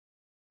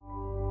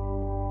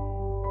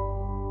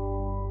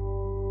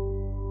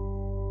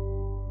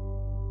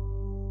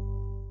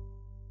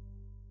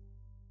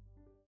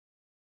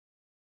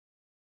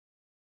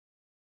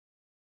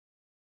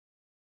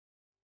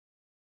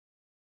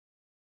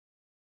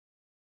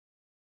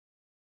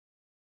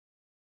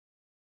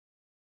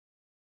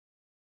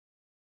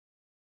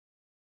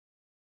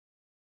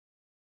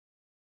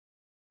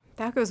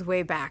That goes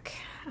way back.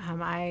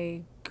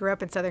 I grew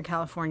up in Southern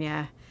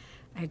California.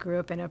 I grew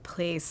up in a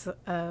place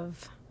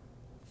of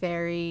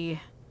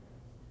very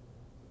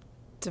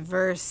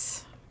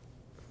diverse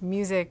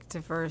music,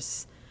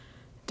 diverse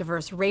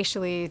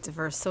racially,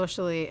 diverse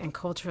socially and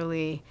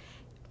culturally.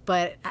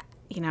 But,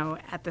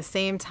 at the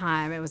same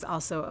time, it was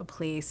also a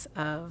place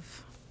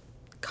of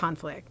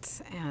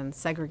conflict and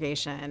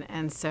segregation.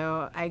 And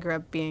so I grew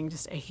up being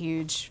just a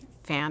huge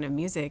fan of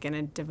music and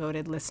a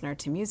devoted listener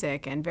to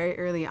music. And very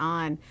early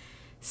on,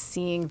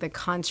 seeing the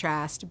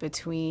contrast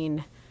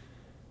between,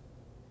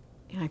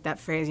 like that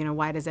phrase,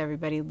 why does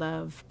everybody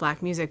love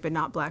black music but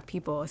not black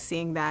people?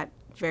 Seeing that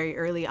very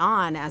early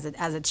on as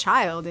a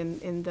child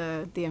in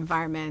the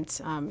environment,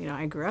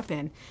 I grew up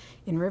in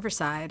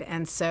Riverside.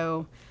 And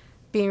so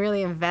being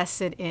really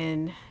invested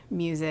in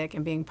music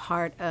and being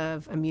part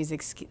of a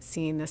music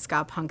scene, the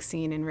ska punk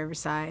scene in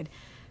Riverside,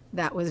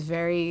 that was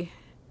very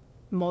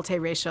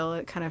multiracial.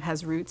 It kind of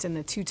has roots in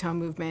the two-tone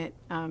movement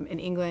in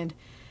England,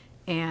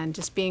 and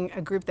just being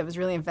a group that was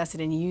really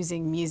invested in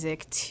using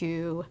music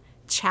to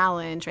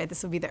challenge, right?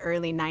 This would be the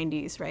early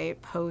 90s,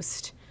 right?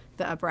 Post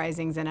the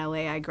uprisings in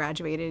LA. I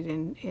graduated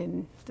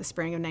in the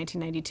spring of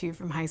 1992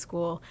 from high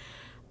school.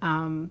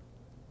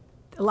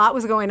 A lot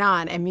was going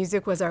on, and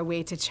music was our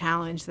way to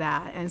challenge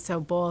that. And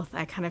so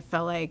I kind of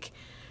felt like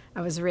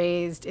I was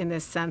raised in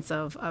this sense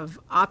of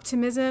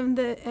optimism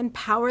and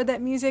power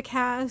that music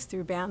has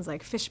through bands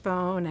like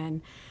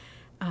Fishbone.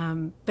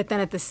 But then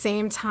at the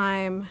same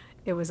time,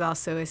 it was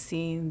also a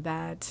scene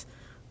that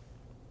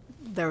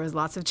there was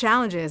lots of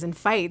challenges and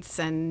fights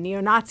and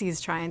neo-Nazis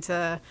trying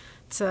to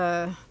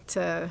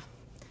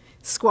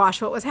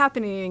squash what was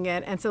happening.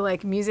 And so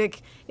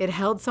music, it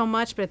held so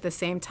much, but at the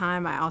same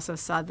time, I also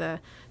saw the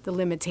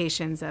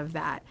limitations of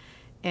that.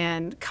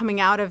 And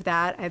coming out of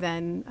that, I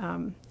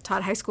then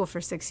taught high school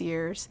for 6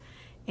 years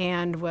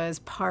and was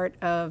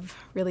part of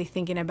really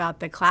thinking about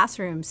the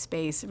classroom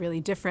space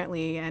really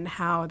differently, and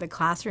how the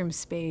classroom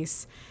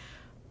space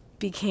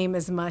became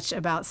as much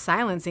about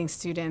silencing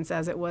students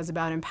as it was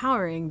about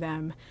empowering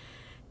them.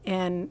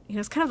 And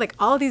it's kind of like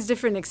all these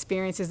different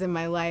experiences in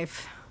my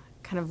life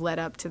kind of led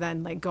up to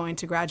then going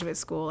to graduate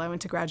school. I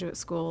went to graduate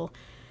school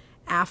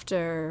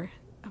after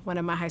one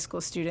of my high school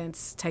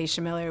students,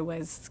 Taisha Miller,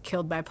 was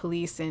killed by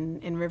police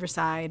in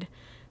Riverside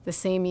the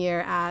same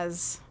year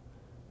as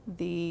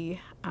the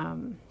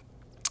my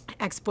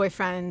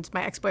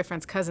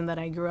ex-boyfriend's cousin that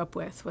I grew up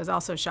with was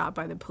also shot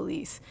by the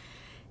police.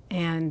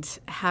 And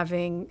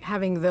having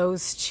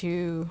those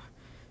two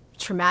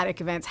traumatic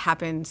events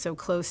happen so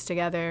close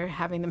together,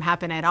 having them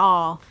happen at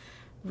all,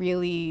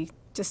 really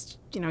just,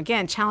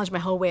 again, challenged my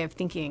whole way of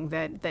thinking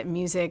that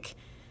music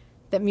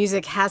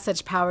has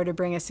such power to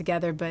bring us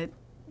together,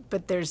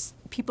 but there's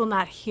people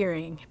not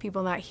hearing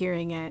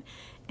it,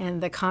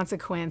 and the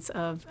consequence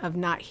of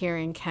not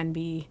hearing can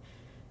be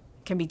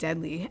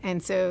deadly.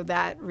 And so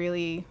that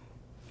really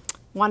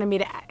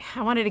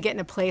I wanted to get in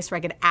a place where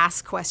I could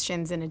ask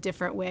questions in a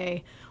different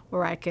way,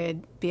 where I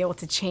could be able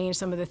to change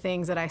some of the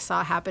things that I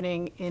saw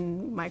happening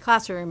in my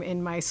classroom,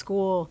 in my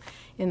school,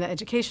 in the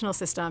educational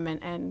system,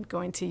 and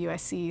going to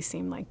USC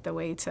seemed like the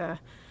way to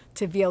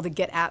be able to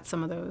get at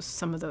some of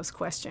those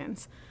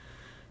questions.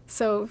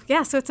 So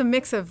it's a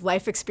mix of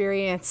life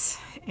experience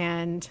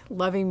and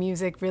loving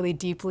music really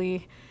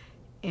deeply,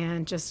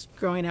 and just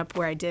growing up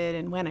where I did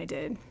and when I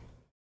did.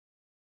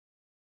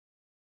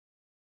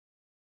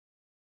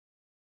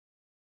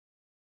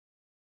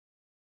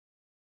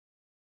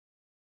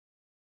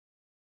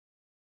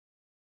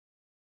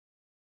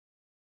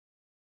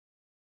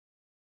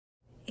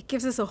 It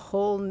gives us a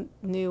whole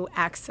new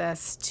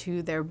access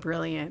to their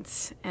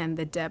brilliance and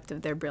the depth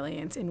of their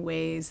brilliance in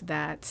ways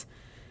that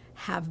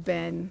they've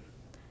been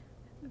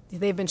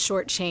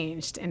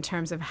shortchanged in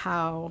terms of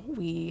how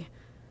we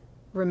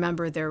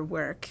remember their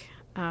work.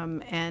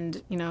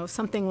 And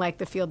something like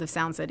the field of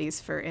sound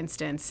studies, for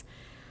instance,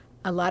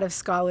 a lot of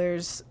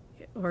scholars,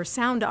 or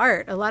sound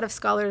art, a lot of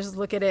scholars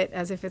look at it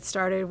as if it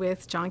started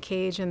with John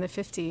Cage in the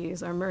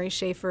 50s or Murray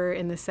Schafer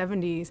in the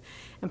 70s.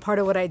 And part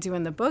of what I do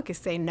in the book is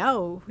say,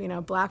 no,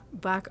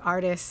 black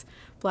artists,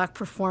 black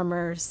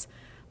performers,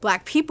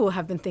 black people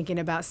have been thinking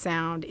about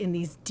sound in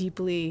these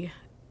deeply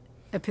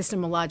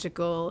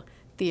epistemological,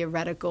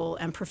 theoretical,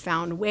 and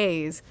profound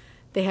ways.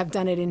 They have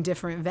done it in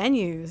different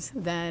venues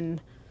than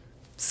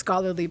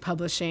scholarly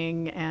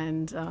publishing,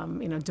 and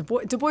Du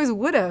Bois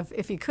would have,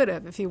 if he could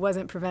have, if he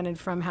wasn't prevented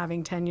from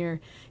having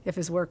tenure, if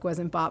his work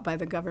wasn't bought by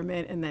the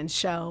government and then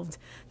shelved.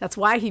 That's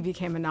why he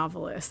became a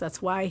novelist.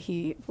 That's why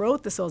he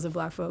wrote The Souls of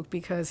Black Folk,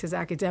 because his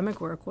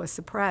academic work was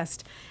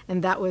suppressed,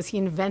 and he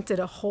invented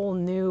a whole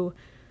new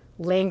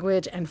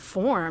language and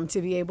form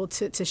to be able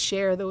to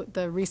share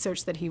the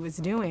research that he was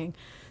doing.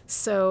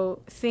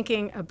 So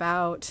thinking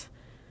about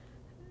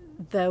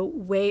the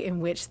way in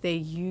which they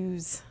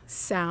use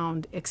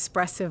sound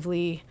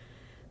expressively,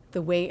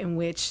 the way in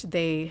which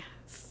they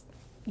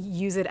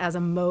use it as a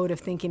mode of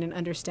thinking and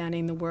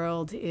understanding the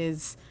world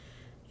is,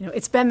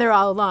 it's been there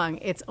all along.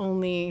 It's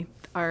only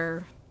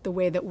our the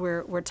way that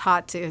we're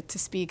taught to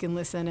speak and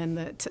listen,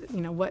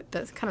 and what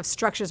the kind of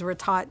structures we're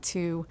taught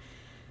to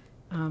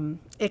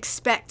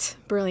expect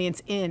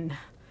brilliance in,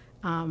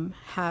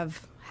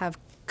 have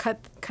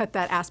cut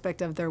that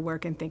aspect of their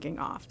work and thinking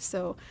off.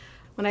 So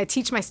when I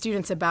teach my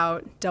students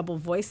about double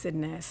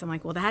voicedness, I'm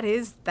like, well,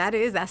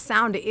 that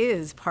sound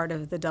is part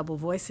of the double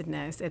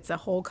voicedness. It's a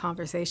whole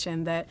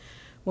conversation that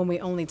when we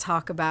only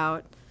talk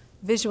about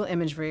visual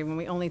imagery, when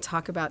we only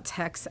talk about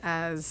text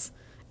as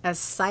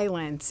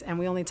silent, and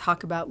we only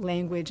talk about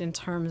language in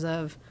terms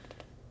of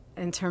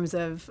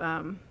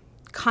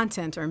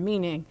content or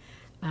meaning,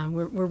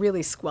 we're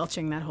really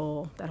squelching that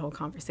whole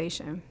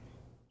conversation.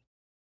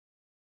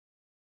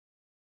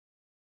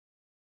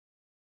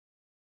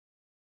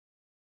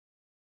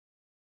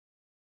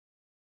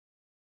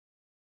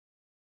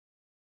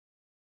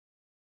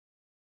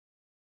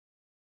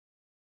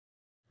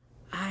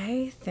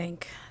 I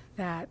think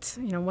that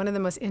one of the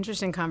most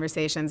interesting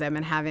conversations I've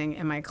been having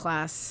in my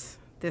class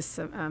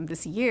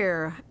this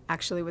year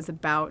actually was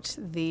about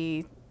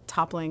the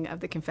toppling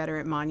of the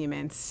Confederate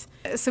monuments.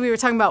 So we were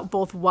talking about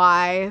both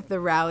why the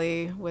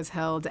rally was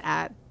held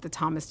at the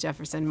Thomas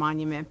Jefferson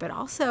Monument, but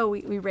also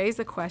we raised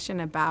the question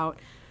about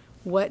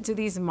what do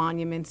these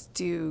monuments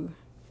do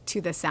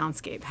to the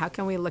soundscape? How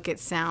can we look at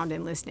sound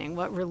and listening?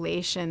 What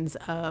relations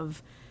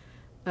of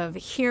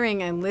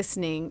hearing and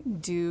listening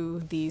do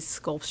these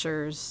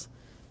sculptures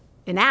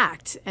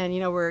enact? And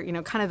we're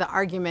kind of the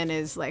argument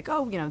is like,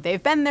 oh,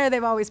 they've been there,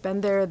 they've always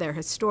been there, they're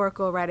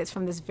historical, right? It's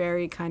from this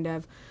very kind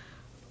of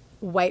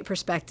white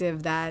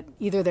perspective that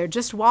either they're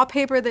just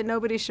wallpaper that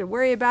nobody should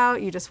worry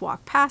about, you just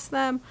walk past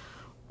them,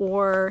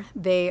 or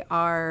they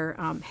are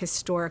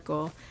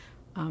historical,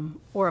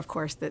 or of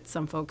course that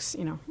some folks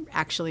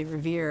actually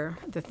revere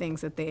the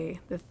things that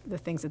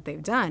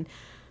they've done.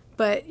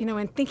 But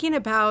in thinking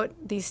about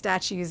these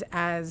statues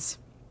as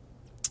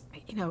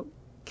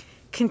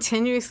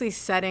continuously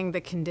setting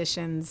the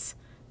conditions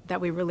that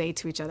we relate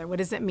to each other. What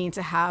does it mean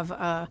to have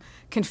a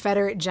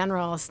Confederate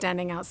general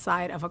standing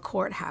outside of a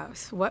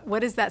courthouse? What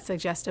does that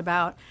suggest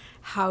about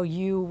how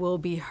you will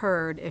be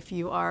heard if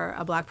you are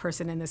a Black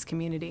person in this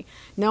community?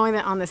 Knowing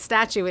that on the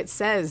statue it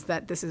says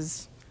that this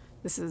is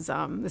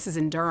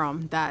in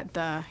Durham, that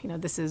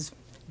this is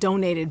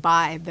donated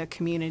by the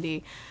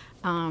community,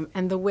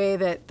 and the way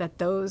that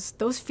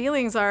those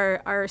feelings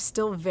are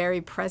still very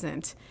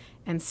present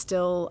and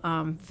still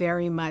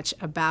very much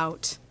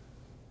about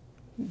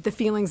the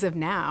feelings of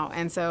now.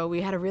 And so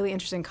we had a really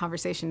interesting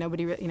conversation.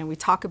 Nobody, we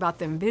talk about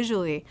them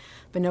visually,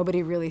 but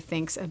nobody really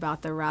thinks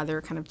about the rather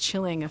kind of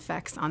chilling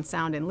effects on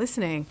sound and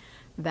listening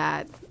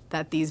that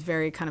these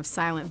very kind of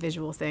silent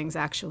visual things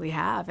actually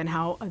have, and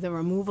how the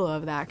removal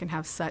of that can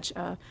have such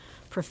a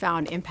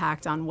profound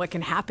impact on what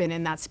can happen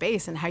in that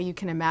space and how you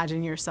can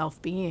imagine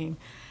yourself being.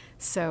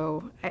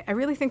 So I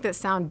really think that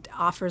sound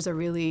offers a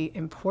really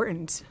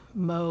important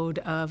mode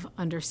of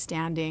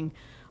understanding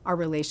our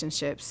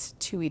relationships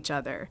to each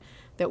other.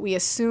 That we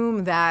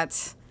assume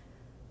that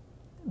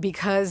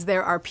because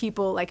there are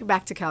people, like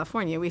back to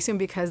California, we assume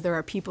because there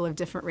are people of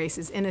different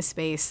races in a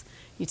space,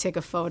 you take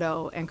a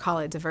photo and call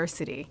it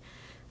diversity.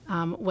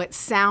 What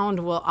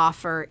sound will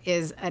offer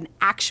is an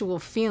actual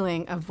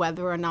feeling of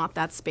whether or not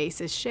that space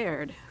is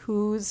shared,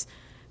 whose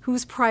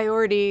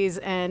priorities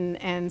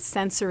and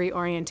sensory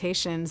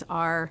orientations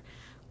are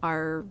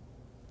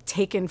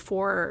taken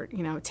for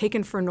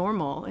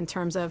normal in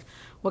terms of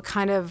what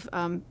kind of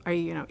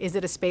is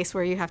it a space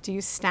where you have to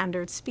use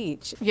standard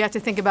speech? You have to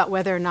think about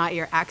whether or not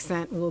your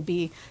accent will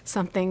be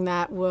something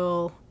that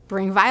will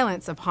bring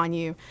violence upon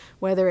you,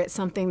 whether it's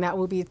something that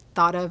will be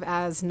thought of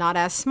as not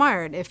as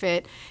smart, if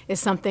it is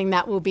something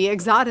that will be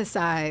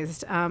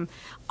exoticized.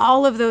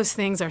 All of those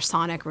things are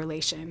sonic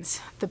relations.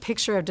 The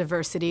picture of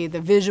diversity,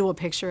 the visual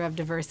picture of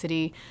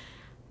diversity,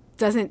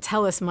 doesn't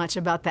tell us much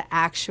about the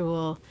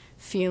actual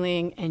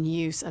feeling and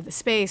use of the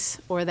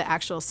space or the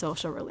actual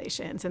social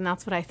relations. And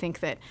that's what I think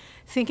that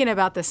thinking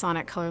about the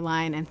sonic color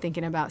line and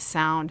thinking about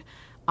sound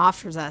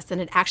offers us. And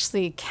it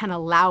actually can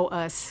allow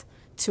us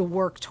to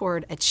work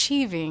toward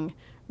achieving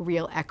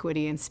real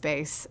equity in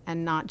space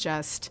and not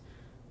just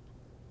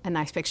a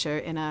nice picture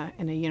in a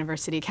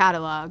university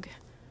catalog.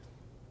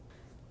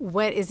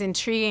 What is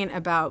intriguing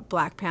about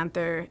Black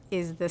Panther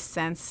is the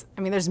sense,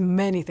 there's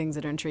many things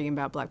that are intriguing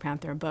about Black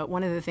Panther, but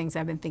one of the things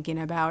I've been thinking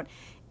about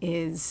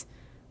is,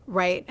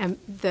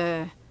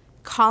 the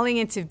calling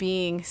into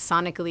being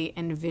sonically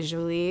and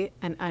visually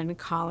an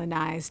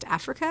uncolonized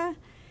Africa,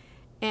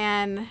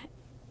 and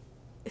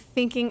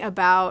thinking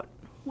about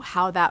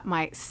how that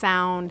might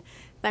sound.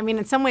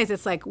 In some ways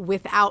it's like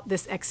without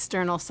this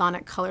external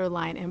sonic color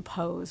line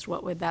imposed,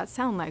 what would that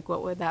sound like?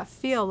 What would that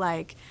feel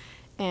like?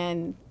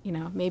 And,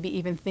 maybe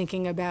even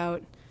thinking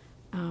about,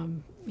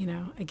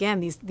 again,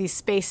 these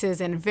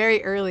spaces in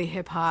very early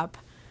hip hop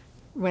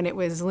when it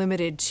was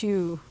limited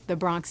to the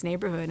Bronx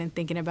neighborhood, and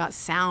thinking about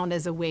sound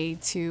as a way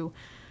to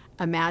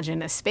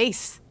imagine a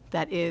space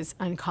that is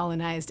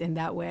uncolonized in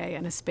that way,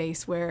 and a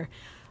space where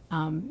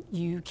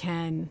you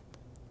can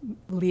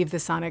leave the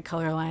sonic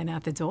color line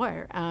at the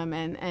door.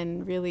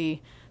 And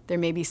really, there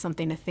may be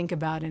something to think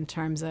about in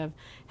terms of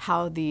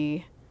how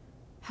the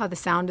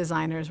sound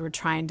designers were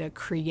trying to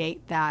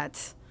create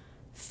that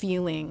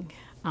feeling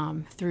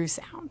through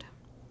sound.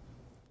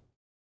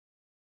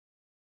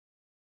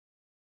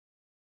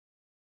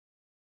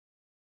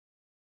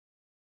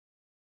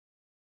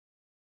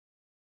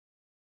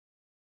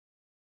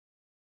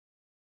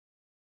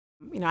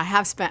 I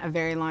have spent a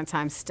very long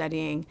time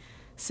studying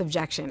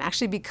subjection,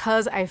 actually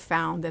because I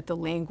found that the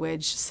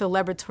language,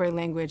 celebratory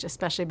language,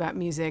 especially about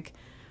music,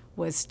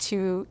 was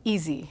too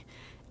easy.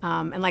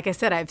 And like I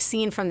said, I've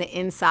seen from the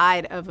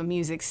inside of a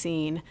music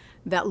scene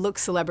that looked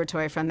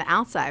celebratory from the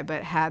outside,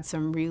 but had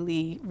some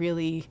really,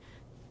 really,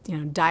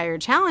 dire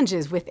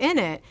challenges within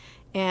it.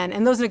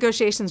 And those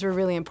negotiations were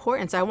really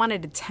important. So I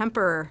wanted to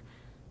temper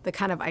the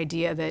kind of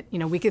idea that,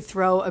 we could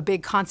throw a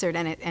big concert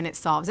and it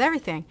solves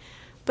everything.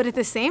 But at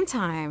the same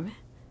time,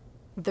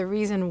 the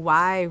reason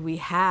why we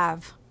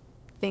have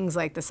things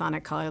like the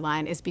sonic color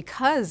line is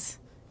because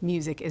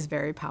music is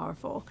very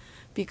powerful,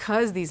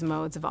 because these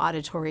modes of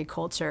auditory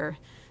culture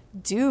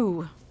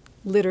do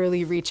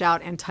literally reach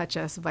out and touch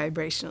us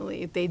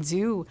vibrationally. They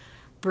do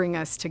bring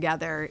us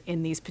together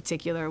in these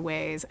particular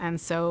ways. And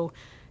so,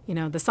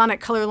 the sonic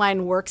color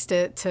line works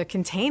to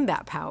contain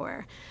that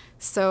power.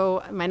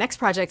 So my next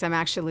project, I'm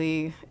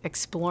actually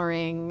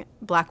exploring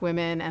Black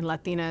women and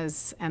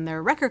Latinas and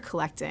their record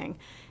collecting,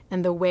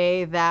 and the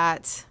way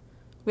that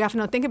we often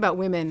don't think about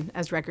women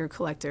as record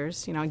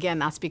collectors. Again,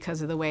 that's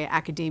because of the way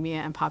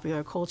academia and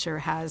popular culture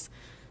has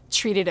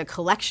treated a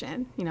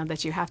collection,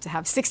 that you have to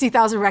have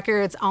 60,000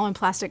 records, all in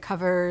plastic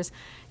covers,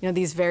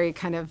 these very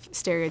kind of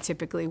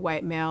stereotypically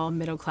white male,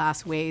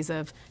 middle-class ways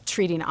of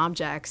treating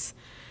objects.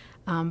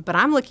 But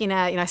I'm looking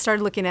at, I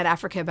started looking at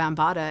Africa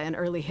Bambaataa and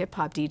early hip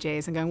hop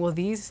DJs and going, well,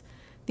 these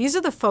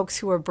are the folks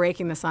who are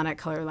breaking the sonic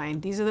color line.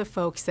 These are the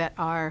folks that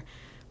are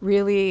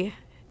really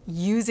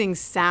using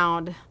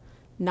sound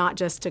not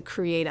just to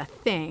create a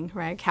thing,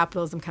 right?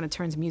 Capitalism kind of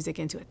turns music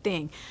into a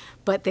thing,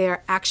 but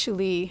they're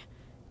actually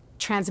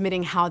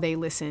transmitting how they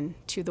listen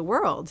to the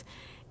world.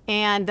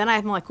 And then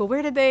I'm like, well,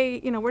 where did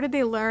they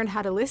learn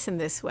how to listen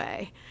this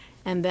way?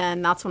 And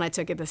then that's when I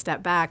took it a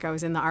step back. I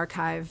was in the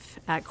archive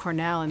at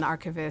Cornell, and the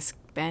archivist,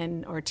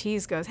 Ben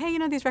Ortiz, goes, hey,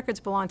 these records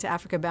belong to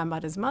Africa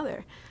Bambaataa's mother.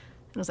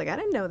 And I was like, I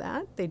didn't know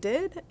that. They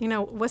did?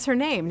 What's her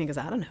name? And he goes,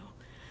 I don't know.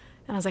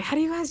 And I was like,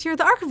 you're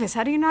the archivist.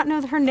 How do you not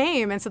know her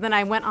name? And so then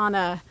I went on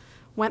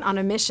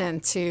a mission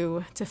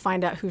to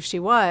find out who she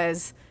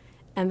was.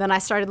 And then I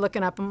started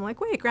looking up, and I'm like,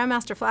 wait,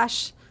 Grandmaster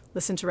Flash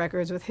listened to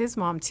records with his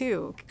mom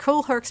too.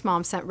 Kool Herc's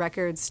mom sent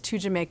records to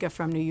Jamaica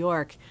from New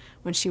York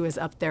when she was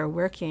up there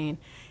working.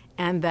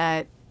 And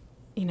that,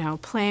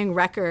 playing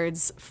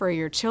records for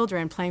your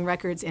children, playing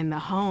records in the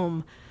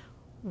home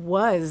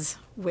was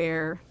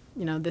where,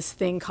 this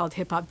thing called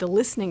hip hop, the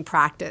listening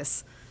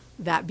practice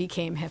that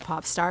became hip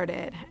hop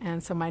started.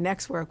 And so my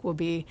next work will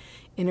be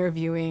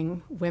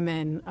interviewing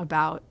women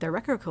about their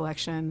record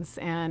collections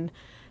and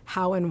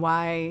how and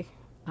why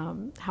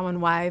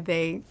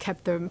they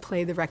kept them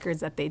play the records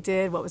that they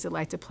did. What was it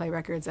like to play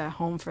records at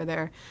home for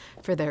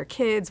their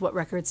kids? What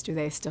records do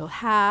they still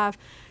have?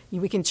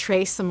 We can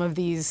trace some of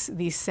these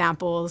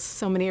samples.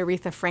 So many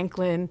Aretha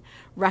Franklin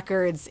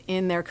records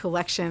in their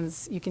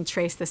collections. You can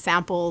trace the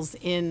samples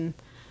in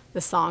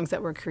the songs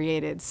that were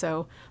created.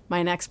 So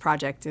my next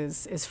project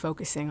is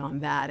focusing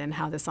on that and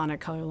how the sonic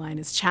color line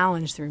is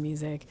challenged through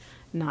music,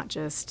 not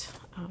just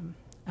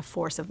a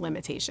force of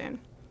limitation.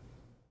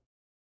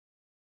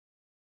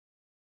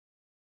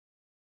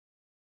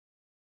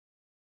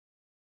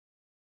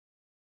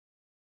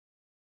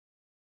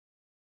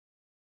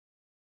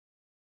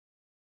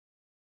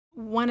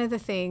 One of the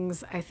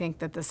things I think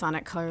that the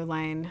sonic color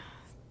line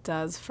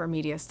does for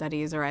media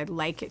studies, or I'd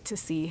like it to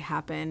see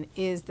happen,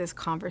 is this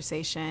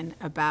conversation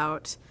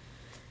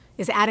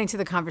is adding to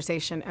the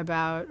conversation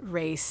about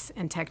race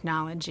and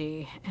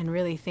technology, and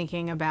really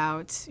thinking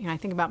about, I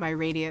think about my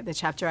radio, the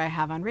chapter I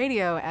have on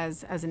radio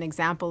as an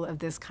example of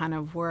this kind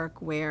of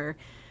work where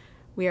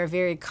we are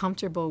very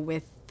comfortable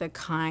with the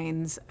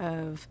kinds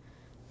of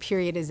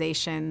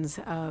periodizations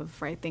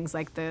of, right, things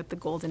like the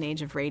golden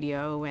age of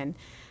radio, and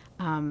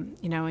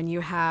and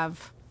you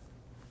have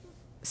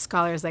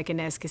scholars like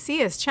Inez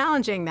Casillas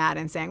challenging that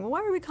and saying, well,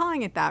 why are we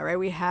calling it that, right?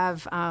 We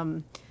have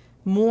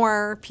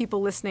more people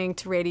listening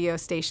to radio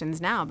stations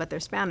now, but they're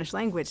Spanish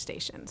language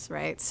stations,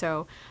 right?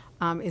 So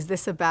is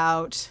this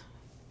about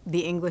the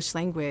English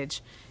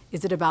language?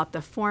 Is it about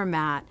the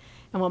format?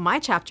 And what my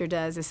chapter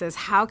does is says,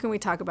 how can we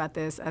talk about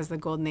this as the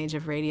golden age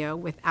of radio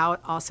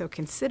without also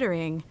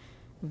considering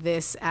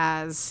this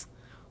as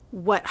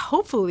what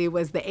hopefully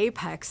was the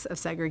apex of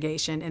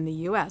segregation in the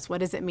U.S.? What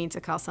does it mean to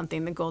call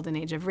something the golden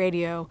age of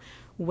radio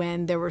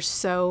when there were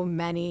so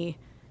many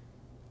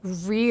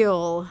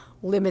real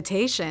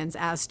limitations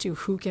as to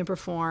who can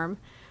perform,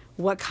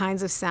 what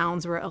kinds of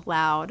sounds were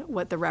allowed,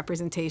 what the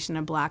representation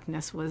of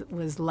Blackness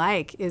was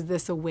like? Is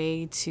this a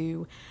way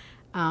to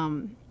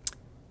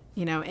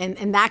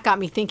And that got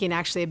me thinking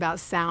actually about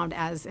sound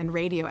and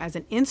radio as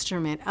an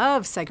instrument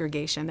of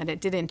segregation, that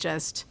it didn't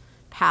just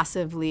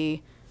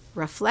passively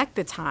reflect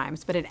the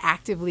times, but it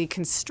actively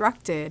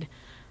constructed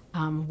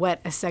what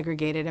a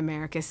segregated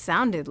America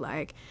sounded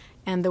like.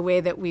 And the way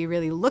that we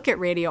really look at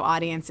radio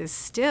audiences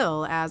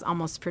still as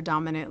almost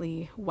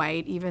predominantly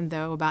white, even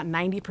though about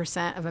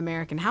 90% of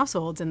American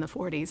households in the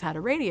 40s had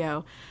a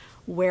radio,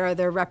 where are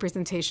there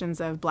representations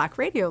of Black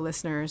radio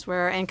listeners,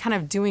 and kind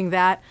of doing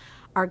that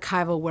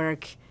archival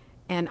work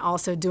and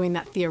also doing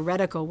that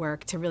theoretical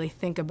work to really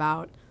think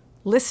about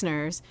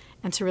listeners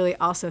and to really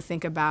also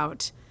think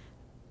about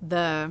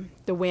the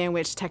way in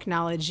which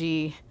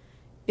technology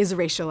is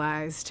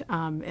racialized,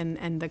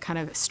 and the kind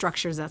of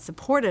structures that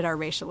support it are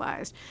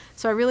racialized.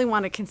 So I really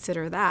want to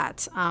consider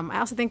that. I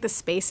also think the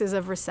spaces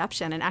of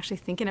reception and actually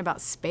thinking about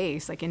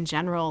space, like in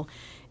general,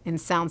 in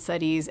sound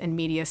studies and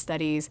media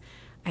studies,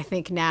 I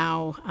think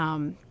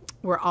now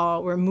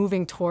we're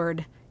moving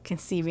toward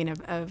conceiving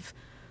of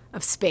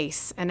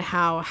space and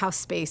how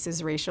space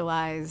is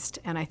racialized.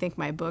 And I think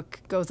my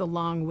book goes a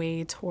long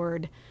way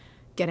toward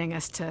getting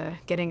us to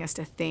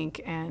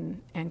think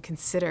and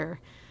consider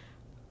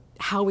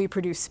how we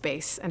produce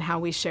space and how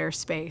we share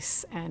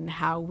space and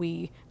how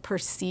we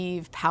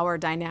perceive power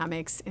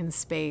dynamics in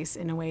space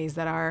in ways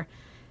that are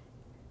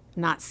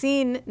not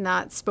seen,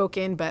 not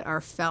spoken, but are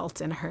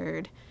felt and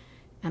heard.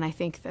 And I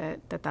think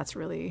that that's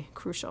really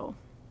crucial.